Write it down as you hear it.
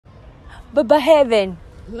Baba Heaven.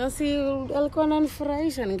 Nasi alikuwa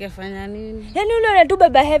ananifurahisha ningefanya nini? Yaani unaona tu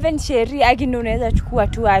Baba Heaven sheria aki ndio unaweza chukua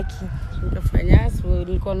tu haki. Ningefanya asu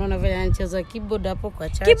nilikuwa naona vile anacheza keyboard hapo kwa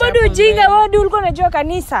church. Keyboard ujinga wewe ulikuwa unajua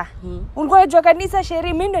kanisa. Ulikuwa unajua kanisa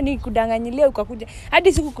sheria mimi ndo nikudanganyilia ukakuja.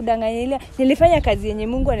 Hadi siku kudanganyilia nilifanya kazi yenye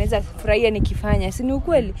Mungu anaweza kufurahia nikifanya. Si ni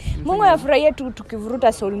ukweli? Mungu anafurahia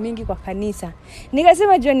tukivuruta soul mingi kwa kanisa.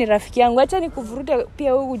 Nikasema John ni rafiki yangu acha nikuvuruta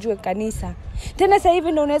pia wewe ujue kanisa. Tena sasa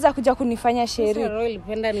hivi ndo unaweza kuja kunifanya sheria.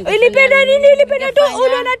 Ilipenda nini? Ilipenda tu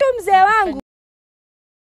unaona tu mzee wangu.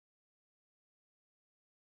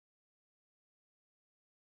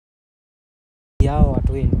 Yao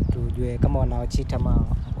watu wenu tujue kama wanaochita ama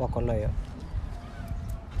wako loyal.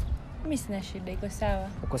 Mimi sina shida iko sawa.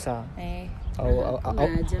 Uko sawa?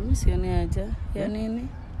 Haja mimi sioni haja. Ya nini?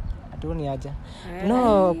 Hatuoni haja.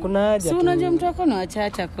 No, kuna haja. Si unajua mtu wako na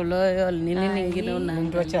wachacha ko loyal nini nyingine una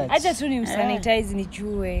mtu wachacha. Acha tu ni sanitize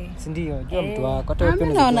nijue. Si ndio? Jua mtu wako hata wewe pia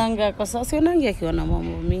unaonanga kwa sababu unaonanga akiwa na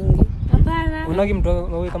mambo mingi. Hapana. Unagi mtu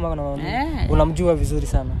wewe kama unamjua vizuri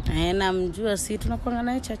sana. Namjua si tunakuanga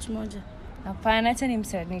naye church moja. Hapana acha ni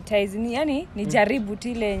sanitize ni yani nijaribu tu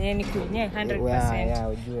ile yenyewe ni kwenye 100%. Ya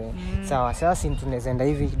ujue. Sawa, sasa tunaweza enda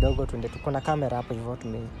hivi kidogo tuende tuko na kamera hapo hivyo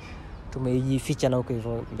tumejificha na huko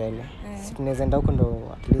hivyo mbele. Si tunaweza enda huko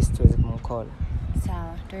ndo at least tuweze kumcall.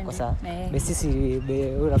 Sawa, twende. Kwa sawa. Sisi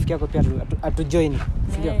rafiki yako pia atujoin.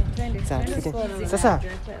 Ndio. Sawa, tufike. Sasa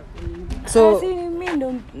so mimi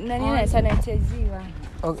ndo nani sanitizewa.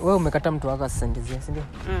 Wewe umekata mtu wako asisandizie, si ndio?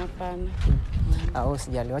 Hapana.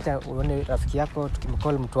 Usijali, acha uone rafiki yako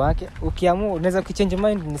tukimcall mtu wake. Ukiamua unaweza kuchange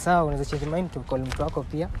mind ni sawa, unaweza change mind tukcall mtu wako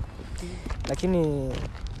pia. Lakini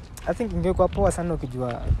I think ingekuwa poa sana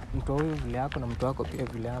ukijua mtu huyu vile yako na mtu wako pia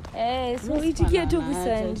vile yako. So itikie tu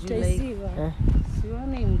kusanitizewa.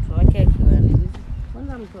 Sioni mtu wake akiwa nini.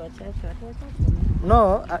 Kwanza mtu wa chacha,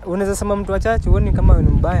 No, unaweza sema mtu wa chacha uone kama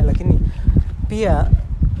ni mbaya lakini pia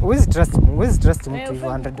huwezi trust mtu hivyo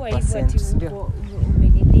 100%, ndio.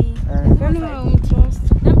 Kwani unamtrust?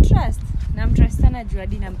 Namtrust sana juu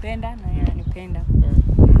hadi nampenda na yeye ananipenda.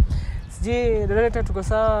 Sije dada tuko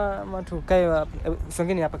sawa ama tukae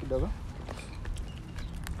songeni hapa kidogo.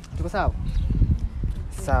 Tuko sawa?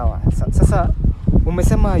 Sawa. Sasa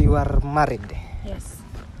umesema you are married. Yes.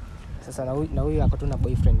 Sasa na huyu hapo tu na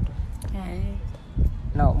boyfriend.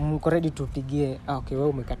 Na mko ready tupigie? Okay, wewe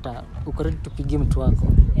umekataa. Uko ready tupigie mtu wako?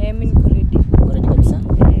 Mimi niko ready. Uko ready kabisa?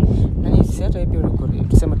 Nani si hata pia uko ready.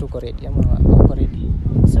 Tuseme tu uko ready ama uko ready.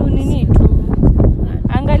 So nini tu?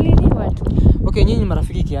 Angalini watu. Okay, nyinyi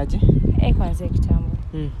marafiki kiaje? Kwanza kitambo.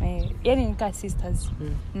 Yaani nika sisters.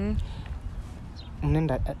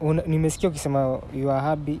 Mnenda nimesikia ukisema you are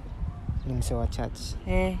hubby ni mse wa church.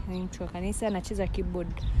 Ni mtu wa kanisa anacheza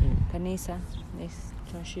keyboard. Kanisa. Yes,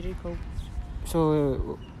 tunashirika huko. So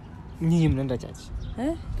nyinyi mnaenda church?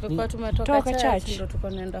 Tulikuwa tumetoka church ndio tuko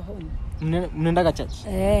naenda home. Mnaenda church?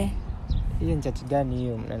 Hiyo ni church gani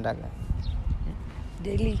hiyo mnaendaga?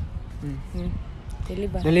 Daily.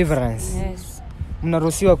 Deliverance. Yes.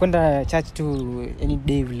 Mnaruhusiwa kwenda church tu any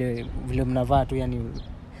day vile mnavaa tu yani.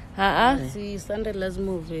 Si Sunday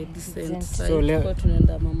lazima uwe decent. So leo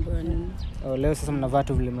tunaenda mambo ya nini? Leo sasa mnavaa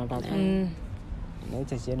tu vile mnataka. Na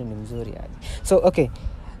church yenu ni mzuri aje. So okay.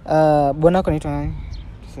 Bwana wako anaitwa nani?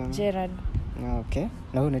 Gerard. Okay. Na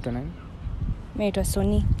wewe unaitwa nani? Mimi naitwa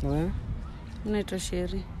Soni. Na wewe? Naitwa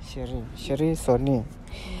Sherry Soni.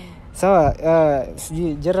 Sawa,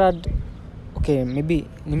 siji Gerard. Okay, maybe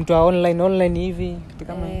ni mtu wa online hivi kitu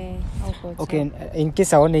kama okay, in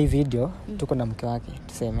case aone hii video tuko na mke wake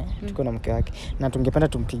tuseme tuko na mke wake na tungependa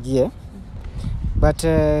tumpigie but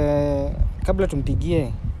kabla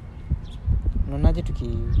tumpigie unaonaje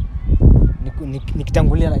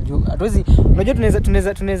nikitangulia na juu hatuwezi unajua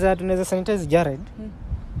tunaweza sanitize Jared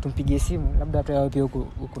tumpigie simu labda hata yeye pia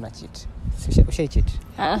huko na cheat ushai cheat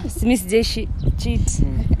mimi sijai cheat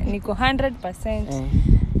niko 100%.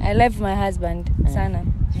 I love my husband sana.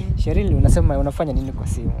 Cheryl, unasema unafanya nini kwa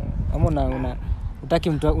simu? Ama utaki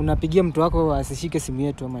mtu unapigia mtu wako asishike simu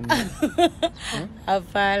yetu ama nini?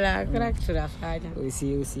 Hapana, hakuna kitu tunafanya.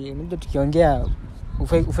 Unajua tukiongea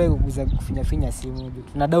ufai kufinya simu.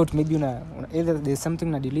 Tuna doubt maybe either there's something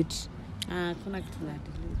na delete. Kuna kitu na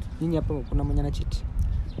delete. Nini hapo kuna mwenye na cheat?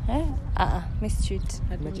 Miss cheat.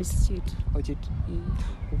 Cheat.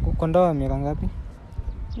 Uko ndoa miaka ngapi?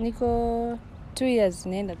 Niko 2 years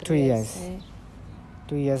naenda 2 years.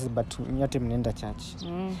 2 years but nyote mnaenda church.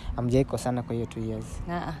 Amjaiko sana kwa hiyo 2 years.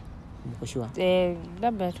 Mko sure?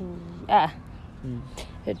 Labda tu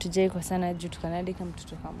tujaiko sana juu tukanadi kama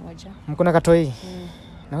mtoto mmoja. Mko na katoi?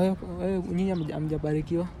 Na wewe nyinyi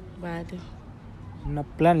hamjabarikiwa? Bado. Mna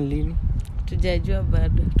plan lini? Tujajua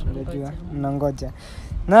bado. Tunajua. Mnangoja.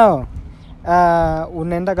 Now,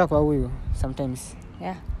 unaendaka kwa huyu sometimes.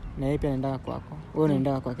 Yeah. Na yeye pia anaendaka kwako. Wewe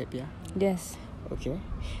unaendaka kwake pia. Yes. Okay.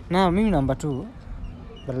 Na mimi namba 2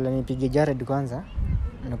 badala nipige Jared kwanza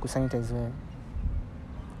na kusanitize wewe.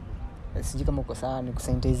 Sijui kama uko sawa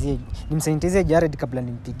nimsanitize Jared kabla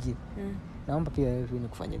nimpigie. Naomba pia wewe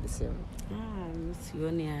nikufanyie the same.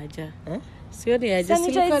 Sioni haja. Sioni haja.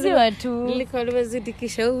 Sanitize tu. Nilikuwa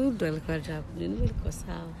nimezidikisha huyu ndo alikuwa anataka. Nilikuwa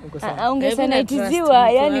sawa. Uko sawa. Ungesanitiziwa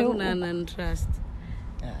yani una trust.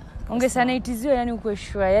 Ungesanitiziwa yani uko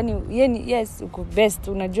sure. Yani yes uko best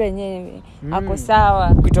unajua yenyewe ako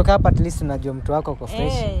sawa. Ukitoka hapa at least unajua mtu wako uko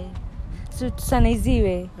fresh. So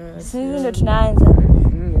tusanitiziwe. Sisi ndio tunaanza.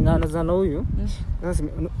 Na huyu. Sasa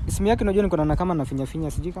simu yake unajua niko naona kama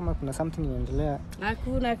nafinya sijui kama kuna something inaendelea.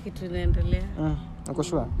 Hakuna kitu inaendelea. Uko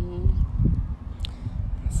sure?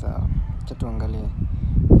 Sawa. Acha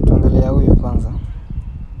tuangalie huyu kwanza.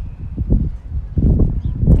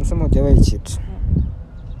 Nasema hujawahi cheat.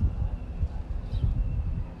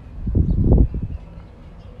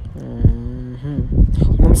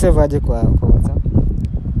 Umemsave aje kwa WhatsApp?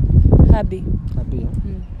 Hubby.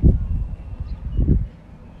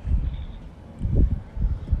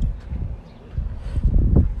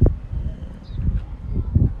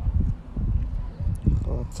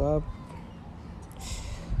 WhatsApp.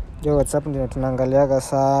 WhatsApp ndio tunaangaliaga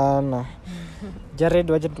sana.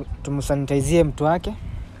 Jared waje tumsanitizie mtu wake.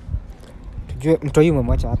 Tujue mtu huyu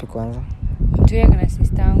umemwacha wapi kwanza? Mtu yake na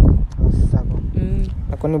sister yangu.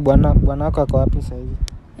 Na kwani bwana wako ako wapi sasa hivi?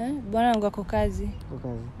 Bwana wangu ako kazi.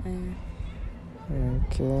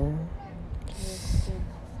 Okay.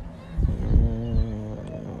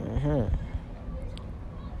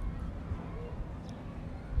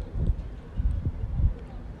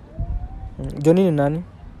 Johnny ni nani?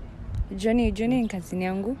 Johnny ni kazini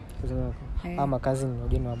yangu. Ama kazi ni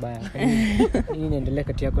wajeni wabaya. Nini inaendelea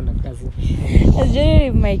kati yako na kazi?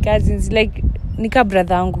 Johnny my cousins like nika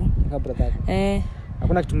brother yangu.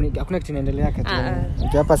 Hakuna kitu inaendelea kati yenu.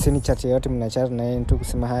 Hapa si ni chat yote mnachat na yeye tu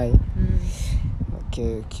kusema hai.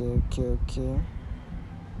 Okay.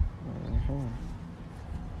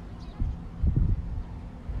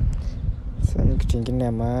 Sasa ni kitu kingine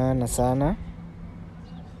ya maana sana.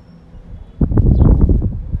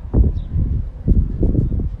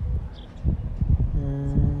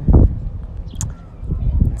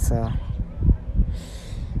 Sawa.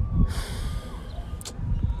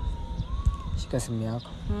 Shika simu yako.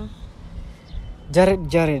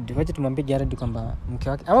 Jared, wacha tumwambie Jared kwamba mke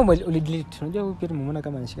wake ama ulidelete. Unajua huyu pia tumemuona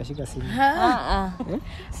kama anashika simu.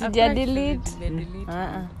 Sija delete.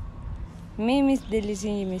 Mimi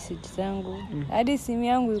sidelete message zangu. Hadi simu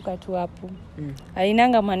yangu yuko tu hapo.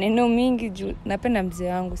 Hainanga maneno mingi juu napenda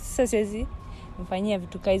mzee wangu. Sasa siwezi mfanyia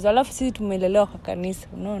vitu kaizo. Alafu sisi tumelelewa kwa kanisa,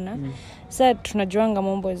 unaona? Sasa tunajuanga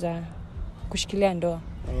mambo za kushikilia ndoa.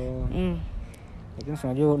 Lakini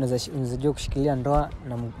unajua unaweza kushikilia ndoa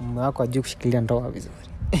na mume wako ajue kushikilia ndoa vizuri.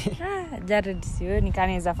 Jared sioni kama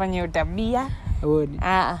anaweza fanya hiyo tabia.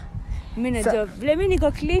 Mimi najua vile mimi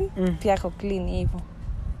niko clean, pia ako clean hivyo.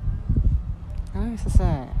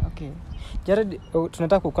 Sasa okay. Jared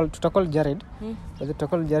tunataka tutakall Jared.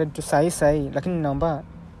 Tutakall Jared tu sahi lakini naomba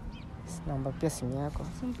pia simu yako.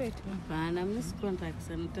 Simpe tu. Hapana, mimi sikontact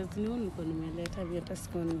sana. Tazinioni niko nimeleta vya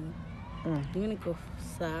tasikoni. Mimi niko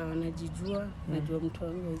sawa, najua mtu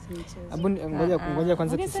wangu hizi mchezo. Ngoja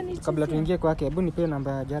kwanza kabla tuingie kwake, hebu nipe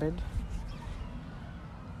namba ya Jared.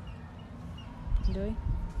 Ndio.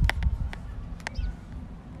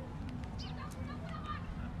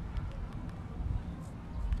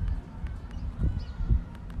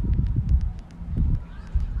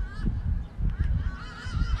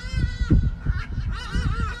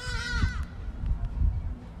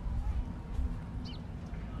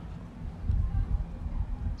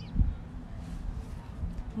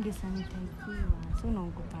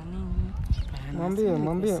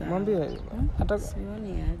 Mwambie hata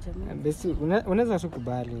sioni haja. Bestie unaweza tu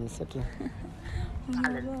kubali sasa.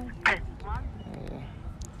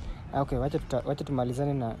 Okay, wacha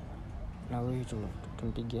tumalizane na wewe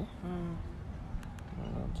tumpigie.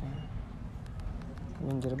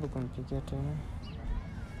 Mimi njaribu kumpigia tena.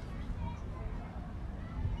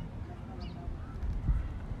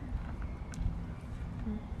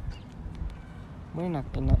 Mbona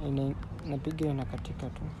inapiga na katika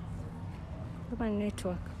tu. Kama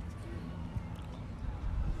network.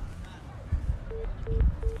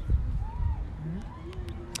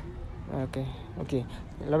 Okay.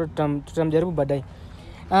 Labda tutamjaribu baadaye.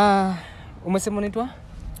 Umesema unaitwa?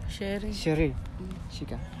 Sheri.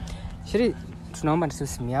 Shika. Sheri, tunaomba nisiwe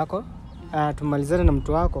simu yako. Tumalizane na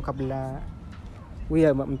mtu wako kabla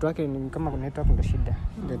huyu mtu wake ni kama kuna network ndio shida.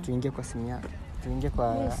 Ndio tuingie kwa simu yake. Tuingie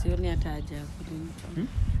kwa sioni hata haja ya kulinda.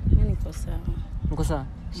 Mimi niko sawa. Niko sawa.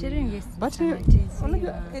 Shiringi. But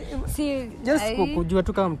unajua si just kujua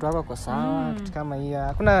tu kama mtu wako kwa sawa, kitu kama hiyo.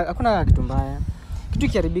 Hakuna kitu mbaya. Kitu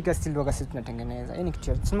kiharibika still wakati sisi tunatengeneza. Yaani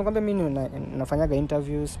kitu sema kwamba mimi nafanyaga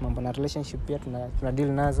interviews, mambo na relationship pia tuna deal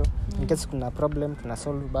nazo. In case kuna problem tuna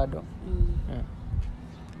solve bado.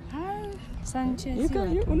 Sanchez.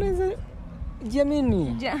 Unaweza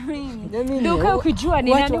Jamini. Ndio ukijua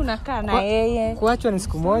ni nani unakaa na yeye. Kuachwa ni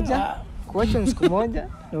siku moja.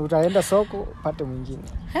 Na utaenda soko upate mwingine.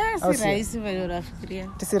 Si rahisi vile unafikiria.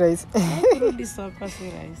 Si rahisi. Kurudi soko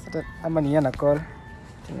si rahisi. Ama ni yana call.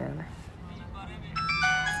 Tunaona.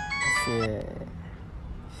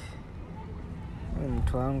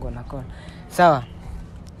 Mtu wangu ana call. Sawa.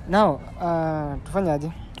 Now,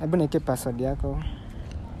 tufanyaje? Hebu niweke password yako.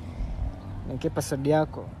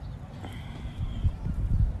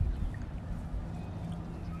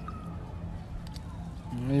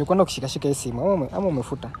 Nilikuwa na kushikashika hii simu ama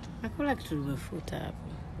umefuta? Hakuna kitu nimefuta hapo.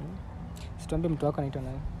 Situambie mtu wako anaitwa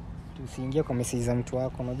nani? Tusiingie kwa message za mtu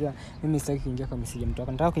wako. Unajua mimi sitaki kuingia kwa message ya mtu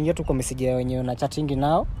wako. Nataka kuingia tu kwa message ya wenyewe na chatting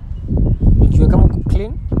nao. Nijue kama uko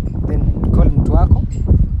clean, then call mtu wako.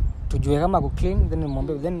 Tujue kama uko clean, then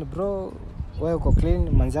nimwambie then bro, wewe uko clean,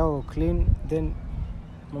 manzao uko clean, then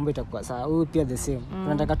mambo itakuwa sawa. Huyu pia the same.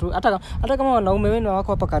 Tunataka tu hata kama wanaume wenu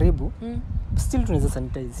wako hapa karibu, still tunaweza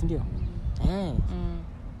sanitize, ndio?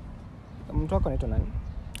 Mtu wako anaitwa nani?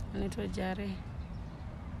 Anaitwa Jare.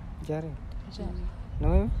 Na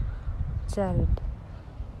wewe? Jared.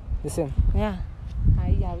 The same? Yeah.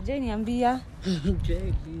 Haya, hujaniambia.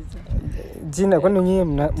 Jeliza. Jina kwani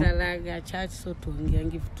nyinyi talaga church so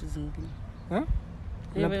tuongeangi vitu zingine.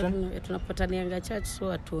 Tunapatanianga church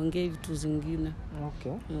so atuongee vitu zingine.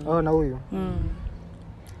 Okay. Na huyu?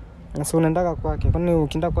 Sasa unaendaka kwake. Kwani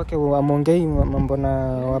ukienda kwake amuongei mambo na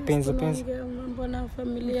wapenzi? Mambo na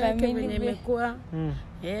familia yake venye imekuwa.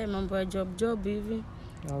 Mambo ya job hivi.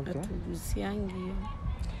 Okay. Atugusiangi.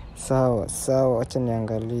 Sawa, acha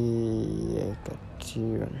niangalie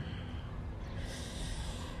katio.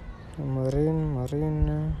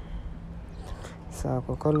 Marine. Sawa,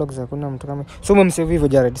 kwa call logs hakuna mtu kama. So umemsave hivyo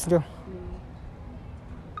Jared, si ndio?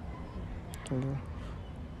 Ndio.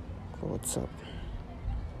 Kwa WhatsApp.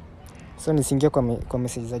 So nisingie kwa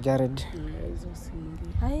message za Jared. Hizo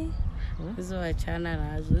singi. Hizo achana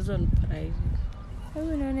nazo. Hizo ni private.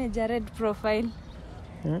 Hebu nione Jared profile.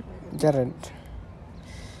 Jared.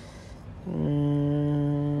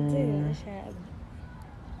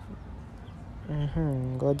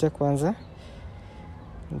 Ngoja kwanza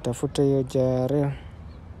nitafute hiyo Jared.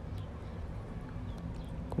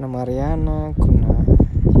 Kuna Mariana, kuna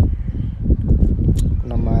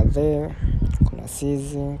Madhe, kuna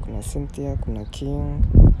Sizi, kuna Cynthia, kuna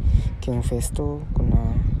King Festo,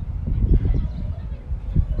 kuna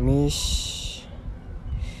Mish.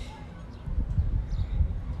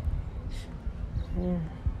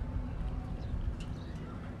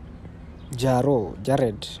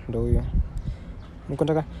 Jared ndo huyo. Niko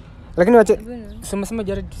nataka lakini wacha sema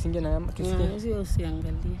Jared tusingie na tusikie. Sio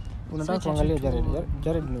usiangalie. Unataka kuangalia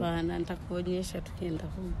Jared ni? Bana nitakuonyesha tukienda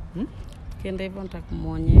huko. Tukienda hivyo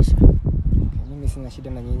nitakumuonyesha. Mimi sina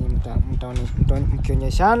shida na nyinyi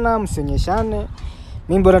mkionyeshana, msionyeshane.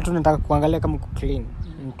 Mimi bora tu nataka kuangalia kama uko clean.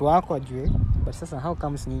 Mtu wako ajue. But sasa how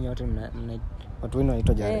comes nyinyi wote watu wenu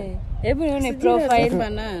wanaitwa Jared? Hebu nione profile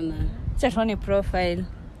fanana. Acha tuone profile.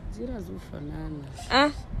 Zira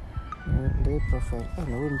zufanana. Ndio profile.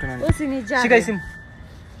 Na huyu mtu nani? Usini Jared. Shika simu.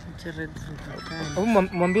 Jared.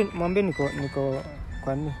 Mwambie niko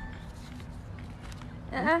kwa nini?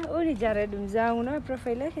 Huyu ni Jared mzangu. Na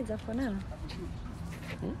profile yake zafanana.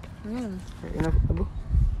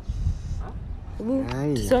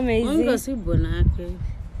 Tusome hizi. Mungu si bwana yake.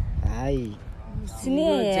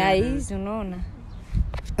 Sini hizi unaona.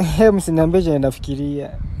 Msiniambie je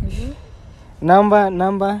nafikiria.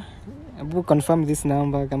 Number. Hebu confirm this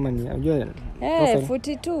number kama ni unajua.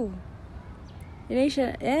 42.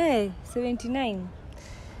 Inaisha 79.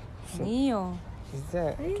 Hiyo.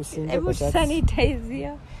 Hebu sanitize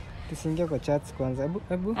hiyo. Tusiingie kwa chats kwanza.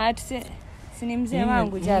 Hebu. Si ni mzee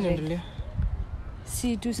wangu Jared.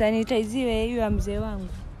 Si tu sanitize hiyo ya mzee wangu.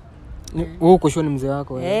 Wewe uko shoni mzee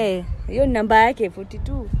wako wewe. Hiyo ni namba yake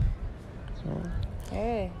 42.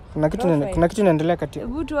 Kuna kitu inaendelea kati.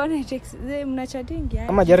 Hebu tuone text mna chatting yani.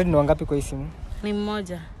 Ama Jared ni wangapi kwa hii simu? Ni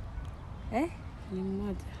mmoja. Ni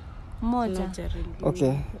mmoja.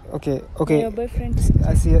 Okay. Your boyfriend.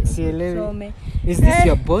 Sielewi. Is this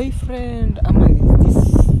your boyfriend? Ama is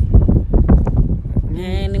this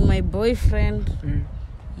ni my boyfriend.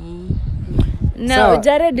 Na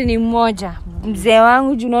Jared ni mmoja. Mzee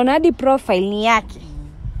wangu unaona hadi profile ni yake.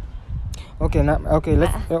 Okay,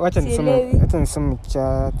 wacha nisome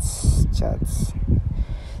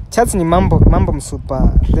chats ni mambo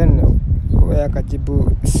msupa. Then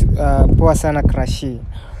akajibu poa sana crushi.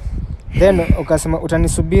 Then ukasema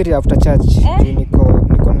utanisubiri after church.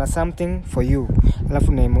 Niko na something for you.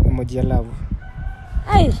 Alafu na emoji ya love.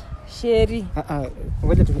 Ai, sheri.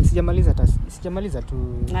 Ngoja tu sijamaliza tu.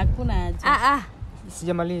 Hakuna haja.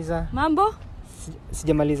 Sijamaliza. Mambo?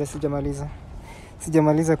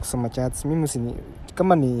 Sijamaliza kusoma chats. Mimi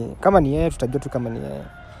kama ni yeye tutajua tu kama ni yeye.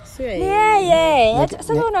 Sio yeye.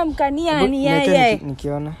 Sasa unamkania ni yeye.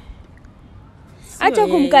 Nikiona. Acha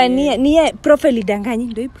kumkania ni yeye. Profile danganyi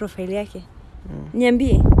ndio hii profile yake.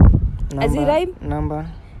 Niambie. Aziraim namba.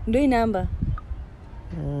 Ndio hii namba.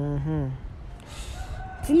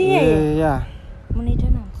 Sini yeye. Yeah.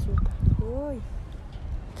 Mnaitana msuka. Oi.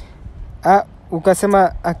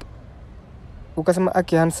 Ukasema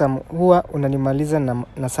aki handsome huwa unanimaliza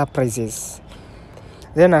na surprises.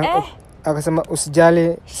 Then akasema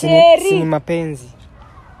usijali sini mapenzi.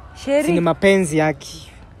 Sini mapenzi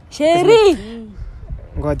yake. Sheri.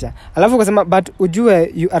 Ngoja. Alafu ukasema but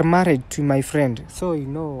ujue you are married to my friend. So you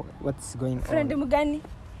know what's going on. Friend mgani?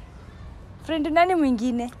 Friend nani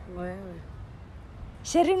mwingine? Wewe.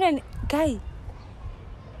 Sheri nani? Kai.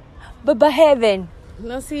 Baba Heaven.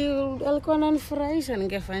 Na si alikuwa ananifurahisha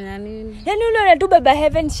ningefanya nini? Yaani unaona tu Baba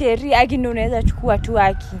Heaven Sheri aki ndio unaweza chukua tu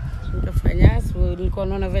aki. Ningefanya nilikuwa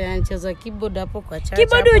naona vile anacheza keyboard hapo kwa chacha.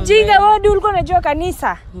 Keyboard ujinga wewe ulikuwa unajua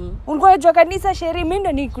kanisa. Ulikuwa unajua kanisa Sheri, mimi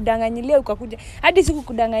ndo nikudanganyilia ukakuja. Hadi siku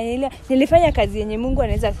kudanganyilia nilifanya kazi yenye Mungu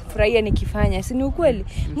anaweza kufurahia nikifanya. Si ni ukweli?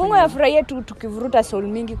 Mungu anafurahia tukivuruta soul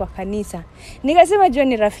mingi kwa kanisa. Nikasema John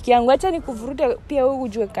ni rafiki yangu, acha nikuvuruta pia wewe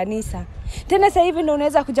ujue kanisa. Tena sasa hivi ndio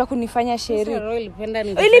unaweza kuja kunifanya Sheri. Ilipenda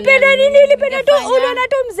nini? Ilipenda tu uliona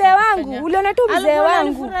tu mzee wangu. Uliona tu mzee wangu.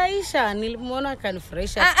 Ananifurahisha, nilimwona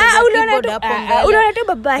akanifurahisha. Uliona tu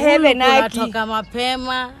Baba Heaven aki. Unatoka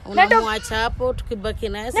mapema, unamwacha hapo tukibaki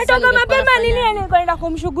naye. Natoka mapema nini nilikuwa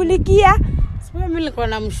kumshughulikia? Sasa mimi nilikuwa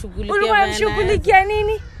namshughulikia. Ulikuwa unamshughulikia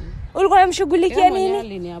nini? Ulikuwa unamshughulikia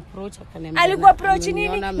nini? Alikuwa approach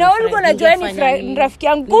nini? Na ulikuwa unajua ni rafiki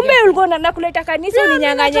yangu. Kumbe ulikuwa nakuleta kanisa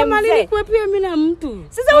uninyang'anya mzee. Nilikuwa pia mimi na mtu.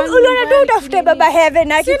 Sasa uliona tu utafute Baba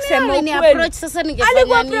Heaven aki kusema ukweli. Approach sasa ningefanya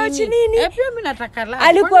nini? Alikuwa approach nini? Pia mimi nataka la.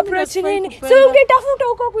 Alikuwa approach nini? So ungetafuta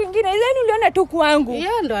huko kwingine. Yaani uliona tu kwangu.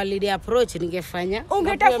 Yeye ndo alidi approach ningefanya.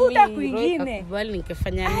 Ungetafuta kwingine. Bali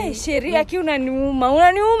ningefanya nini? Ai, sheria ki unaniuma.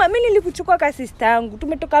 Mimi nilikuchukua kwa sister yangu.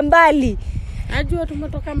 Tumetoka mbali. Najua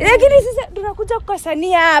tumetoka mbali. Lakini sasa tunakuja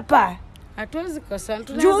kukosania hapa. Hatuwezi kukosana.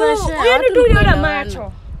 Tunaweza share. Yaani tu uliona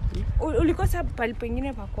macho. Ulikosa pale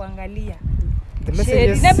pengine pa kuangalia. The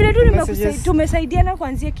messages. Na vile tu tumesaidiana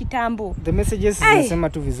kuanzia kitambo. The messages zinasema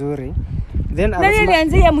tu vizuri. Then nani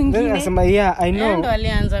alianzia mwingine? Then anasema yeah, I know. Ndo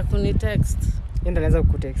alianza kunitext. Yeye ndo alianza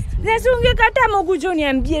kukutext. Sasa ungekata mogujo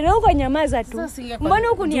niambie na ukanyamaza tu. Mbona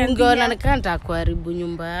hukuniambia? Ungeona nikanta kuharibu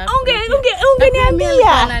nyumba yako.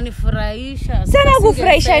 Ungeniambia. Ananifurahisha. Sana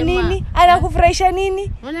kufurahisha nini? Anakufurahisha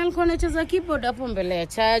nini? Mwana alikuwa anacheza keyboard hapo mbele ya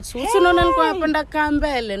church. Usiona alikuwa anapenda kaa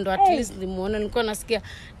mbele ndo at least nimuone, nilikuwa nasikia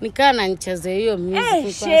nikaa na nicheze hiyo music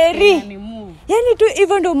kwa Sheri. Yaani tu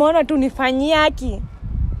hivyo ndio umeona tu nifanyia haki.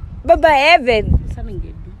 Baba Heaven. Sasa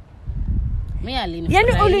ningedu.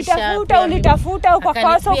 Yaani ulitafuta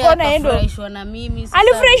ukakosa ukaona yeye ndo. Alifurahishwa na mimi sasa.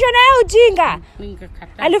 Alifurahishwa na yeye ujinga.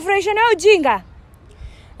 Ningekataa. Alifurahishwa na ujinga.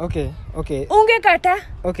 Okay. Ungekata?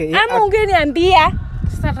 Okay. Ama ungeniambia?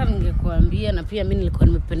 Sasa ningekuambia na pia mimi nilikuwa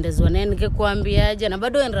nimependezwa naye, ningekuambiaje na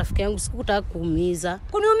bado ni rafiki yangu, sikutaka kuumiza.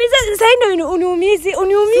 Kuniumiza sasa ndio uniumizi.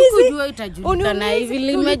 Sikujua itajulikana hivi,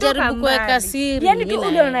 nimejaribu kuweka siri. Yaani tu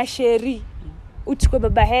uliona Sheri. Uchukue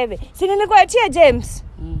Baba Heaven. Si nilikuachia James.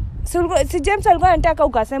 Si James alikuwa anataka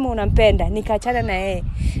ukasema unampenda, nikaachana na yeye.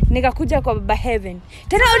 Nikakuja kwa Baba Heaven.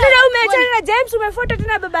 Tena umeachana na James, umefuata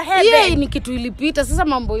tena Baba Heaven. Yeye ni kitu ilipita, sasa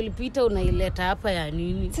mambo ilipita unaileta hapa ya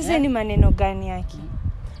nini? Sasa ni maneno gani yake?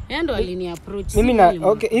 Yeye ndo alini approach. Mimi na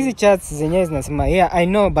okay, hizi chats zenyewe zinasema yeah, I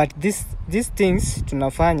know but these things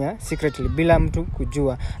tunafanya secretly bila mtu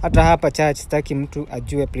kujua. Hata hapa church sitaki mtu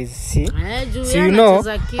ajue please see. So you know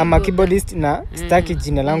I'm a keyboardist na sitaki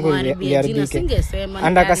jina langu liharibike.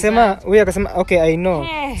 And akasema okay I know.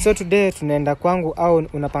 So today tunaenda kwangu au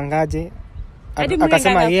unapangaje?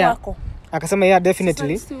 Akasema yeah. Akasema yeah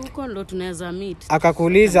definitely. Sasa huko ndo tunaweza meet.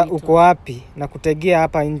 Akakuuliza uko wapi na kutegea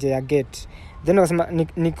hapa nje ya gate. Then akasema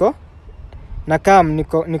niko na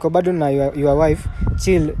niko bado na your wife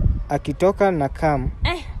chill, akitoka na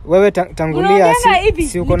wewe tangulia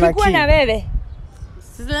si uko na key. Na wewe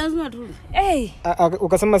Sisi lazima tu.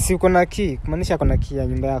 Ukasema si uko na key, kumaanisha uko na key ya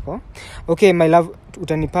nyumba yako. Okay my love,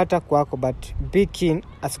 utanipata kwako but be keen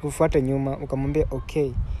asikufuate nyuma, ukamwambia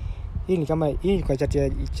okay. Hii ni kwa chat ya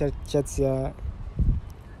Jana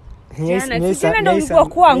ndio ulikuwa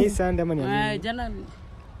kwangu. Jana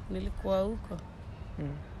nilikuwa huko.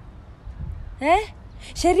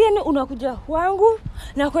 Sheria ni unakuja kwangu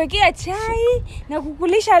na kuwekea chai na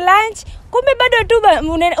kukulisha lunch, kumbe bado tu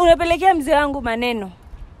unapelekea mzee wangu maneno.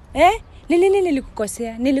 Nini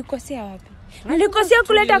nilikukosea? Nilikosea wapi? Nilikosea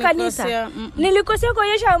kuleta kanisa. Nilikosea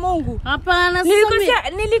kuonyesha Mungu. Hapana,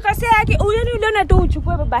 nilikosea yake. Uyeni uliona tu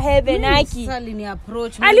uchukue baba Heaven haki. Sasa ni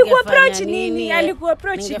approach. Alikuwa approach nini? Alikuwa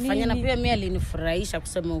approach nini? Ningefanya na pia mimi alinifurahisha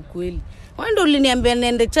kusema ukweli. Wewe ndio uliniambia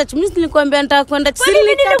niende church. Mimi nilikwambia nataka kwenda church. Mimi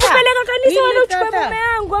nilikupeleka kanisa wewe uchukue mume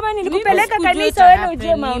wangu, ama nilikupeleka kanisa wewe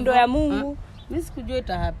ujue maondo ya Mungu. Mimi sikujua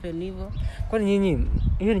ita happen hivyo. Kwani nyinyi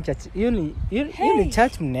hiyo ni church, hiyo ni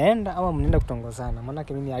church mnaenda ama mnaenda kutongozana? Maana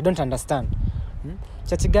yake mimi I don't understand.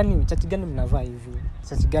 Church gani mnavaa hivi?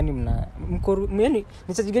 Church gani yaani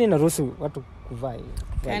ni church gani inaruhusu watu kuvaa hivi?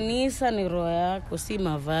 Kanisa ni roho yako, si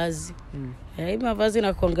mavazi. Hii mavazi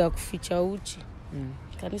na kuongea kuficha uchi.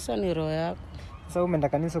 Kanisa ni roho yako. Sasa umeenda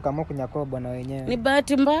kanisa kama kunyakoa bwana wenyewe. Ni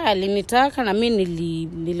bahati mbaya alinitaka na mimi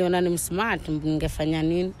niliona ni smart, ningefanya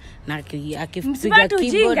nini? Na akipiga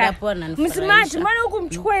keyboard hapo ananifurahisha. Smart, maana huko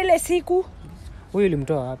mchukua ile siku. Huyu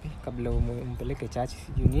ulimtoa wapi kabla umpeleke church?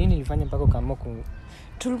 Nini ilifanya mpaka kama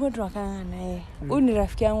tulikuwa tunakaa naye. Huyu ni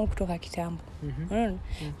rafiki yangu kutoka kitambo. Unaona?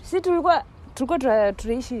 Sisi tulikuwa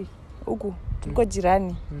tunaishi huku. Tulikuwa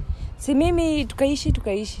jirani. Si mimi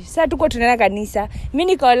tukaishi. Sasa tuko tunaenda kanisa.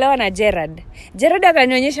 Mimi nikaolewa na Gerard. Gerard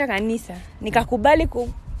akanionyesha kanisa. Nikakubali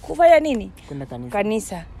kufanya nini? Kwenda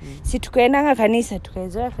kanisa. Si tukaenda kanisa,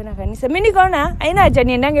 tukazoea kwenda kanisa. Mimi nikaona haina haja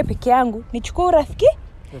niendange peke yangu. Nichukue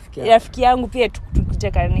rafiki yangu pia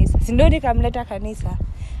tukuje kanisa. Si ndio nikamleta kanisa.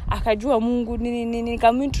 Akajua Mungu nini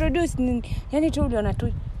nikamintroduce nini. Yaani tu uliona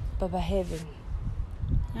tu Baba Heaven.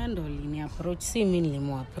 Ndo alini approach, si mimi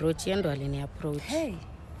nilimuapproach, ndo alini approach.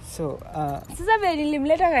 So sasa vile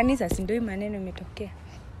nilimleta kanisa, si ndio maneno imetokea.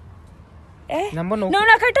 Na mbona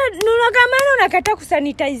unakata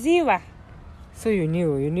kusanitiziwa. So you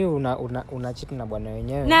knew una cheat na bwana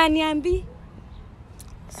wenyewe. Na niambi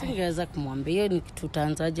singeweza kumwambia ni kitu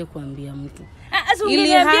tutaanzaje kuambia mtu.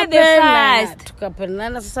 Ili the first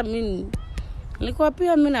tukapendana. Sasa mimi nilikuwa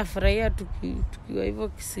pia mimi nafurahia tukiwa hivyo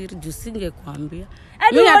kisiri, juu singekwambia.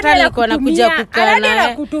 Mimi hata nilikuwa nakuja kukaa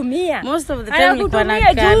naye. Most of the time nilikuwa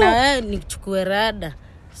nakaa naye nichukue rada.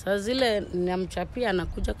 Sasa zile ninamchapia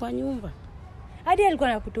anakuja kwa nyumba. Hadi alikuwa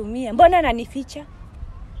anakutumia. Mbona ananificha?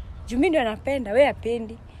 Juu mimi ndio anapenda, wewe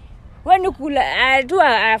hapendi. Wewe ni kula tu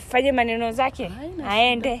afanye maneno zake.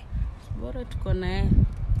 Aende. Bora tuko naye.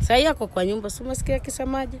 Sasa yako kwa nyumba, si umesikia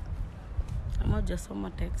kisemaje? Ama hujasoma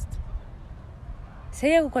text. Sasa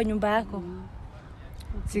yako kwa nyumba yako.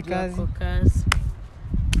 Si kazi.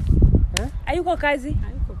 Hayuko kazi?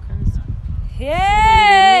 Hayuko kazi.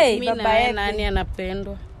 Baba yake nani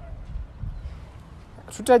anapendwa?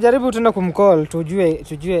 Tutajaribu tena kumcall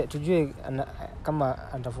tujue kama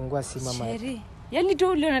atafungua simu ama. Yaani tu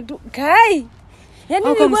uliona tu kai. Yaani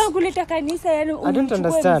nilikuwa kuleta kanisa, yaani I don't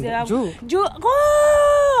understand.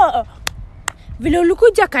 Vile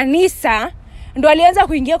ulikuja kanisa ndo alianza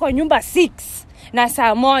kuingia kwa nyumba 6 na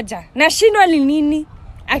saa 1. Na shindwa ni nini?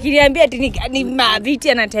 Akiniambia ati ni maviti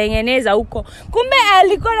anatengeneza huko. Kumbe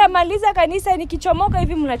alikuwa anamaliza kanisa, nikichomoka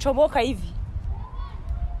hivi mnachomoka hivi.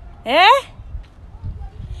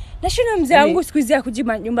 Na shina mzee wangu siku hizi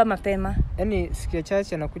akujima nyumba mapema. Yaani siku ya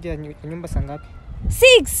church anakuja nyumba saa ngapi?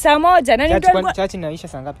 6 saa 1. Na ndio church inaisha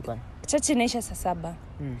saa ngapi kwani? Church inaisha saa 7.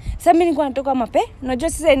 Sasa mimi nilikuwa natoka mapema. Unajua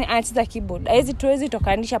sasa ni anacheza keyboard. Tuwezi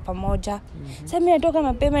tokanisha pamoja. Sasa mimi natoka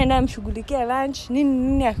mapema na mshughulikia lunch.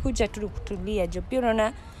 Nini akuja tu kutulia. Jo pia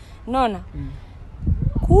unaona?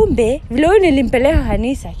 Kumbe vile huyu nilimpeleka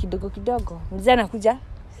kanisa kidogo. Mzee anakuja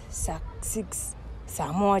saa 6 saa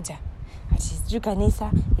 1. Sijui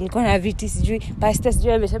kanisa ilikuwa na viti, sijui pastor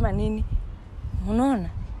sijui amesema nini. Unaona?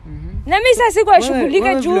 Na mimi sasa sikuwa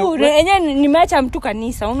shughulika juu yenyewe nimeacha mtu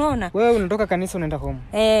kanisa, unaona? Wewe unatoka kanisa unaenda home.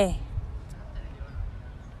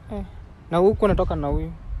 Na huko unatoka na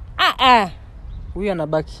huyu? Huyu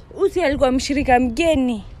anabaki. Usi alikuwa mshirika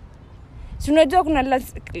mgeni. Si unajua kuna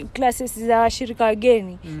classes za washirika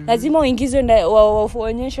wageni. Lazima uingizwe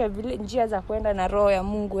waonyeshwe vile njia za kwenda na roho ya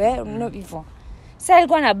Mungu, hivyo. Sasa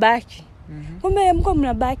alikuwa anabaki. Kumbe mko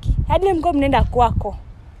mnabaki hadi mko mnaenda kwako.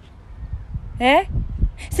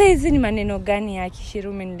 Sasa hizi ni maneno gani ya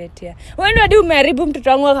kishiru umeniletea? Wewe ndio hadi umeharibu mtoto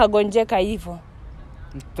wangu akagonjeka hivyo.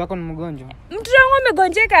 Mtoto wako ni mgonjwa? Mtoto wangu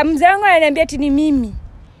amegonjeka, mzee wangu ananiambia ati ni mimi.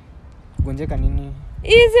 kugonjeka nini?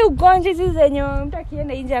 Hizi ugonjwa hizi zenye mtu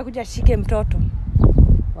akienda nje akuja shike mtoto.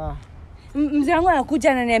 Mzee wangu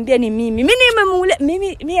anakuja ananiambia ni mimi.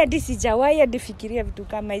 Mimi hadi sijawahi hadi fikiria vitu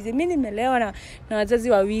kama hizi. Mimi nimelewa na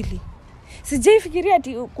wazazi wawili. Sijaifikiria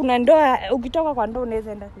ati kuna ndoa, ukitoka kwa ndoa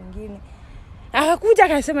unaweza enda kwingine. Akakuja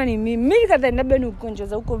akasema ni mimi. Mimi kadhani labda ni ugonjwa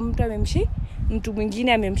za huko mtu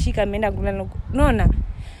mwingine amemshika ameenda kulala. Unaona?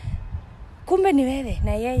 Kumbe ni wewe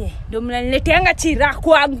na yeye ndio mnanileteanga chira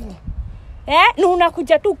kwangu. Na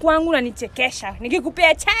unakuja tu kwangu unanichekesha.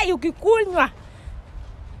 Nikikupea chai ukikunywa.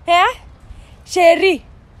 Sheri.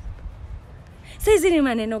 Sasa ni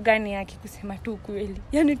maneno gani yake kusema tu kweli?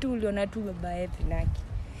 Yaani tu uliona tu baba yetu laki.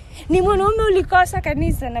 Ni mwanaume ulikosa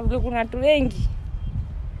kanisa na vile kuna watu wengi.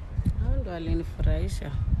 Hao ndo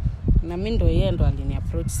alinifurahisha. Na mimi ndo yeye ndo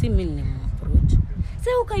aliniapproach, si mimi nilimapproach.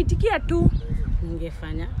 Sasa ukaitikia tu.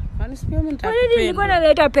 Ningefanya. Kwani sio mimi nitakupenda. Nilikuwa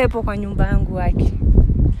naleta pepo kwa nyumba yangu wake.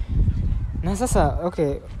 Na sasa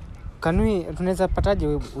okay, kanui tunaweza pataje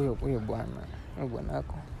huyo bwana? Huyo bwana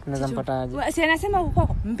wako. Tunaweza mpataje? Si anasema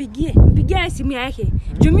kwako mpigie na simu yake.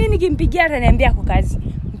 Mimi nikimpigia ataniambia kwa kazi.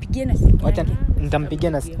 Mpigie na simu. Acha nitampigia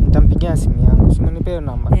na simu yangu. Simu nipe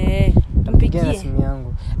namba. Nitampigia na simu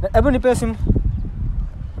yangu. Hebu nipe simu.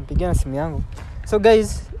 Nitampigia na simu yangu. So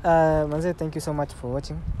guys, manze thank you so much for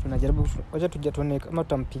watching. Tunajaribu wacha tuone kama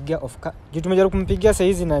tutampigia tumejaribu kumpigia saa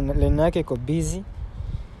hizi na line yake iko busy.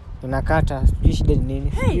 Inakata, sijui shida ni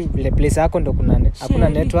nini. Vile place yako ndo hakuna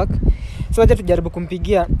network. So wacha tujaribu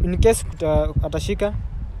kumpigia. In case atashika,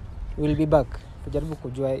 we'll be back. Tujaribu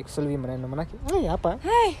kujua kusolve maneno manake. Hapa.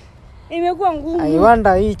 Imekuwa ngumu. I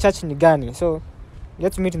wonder hii church ni gani. So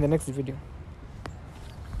let's meet in the next video.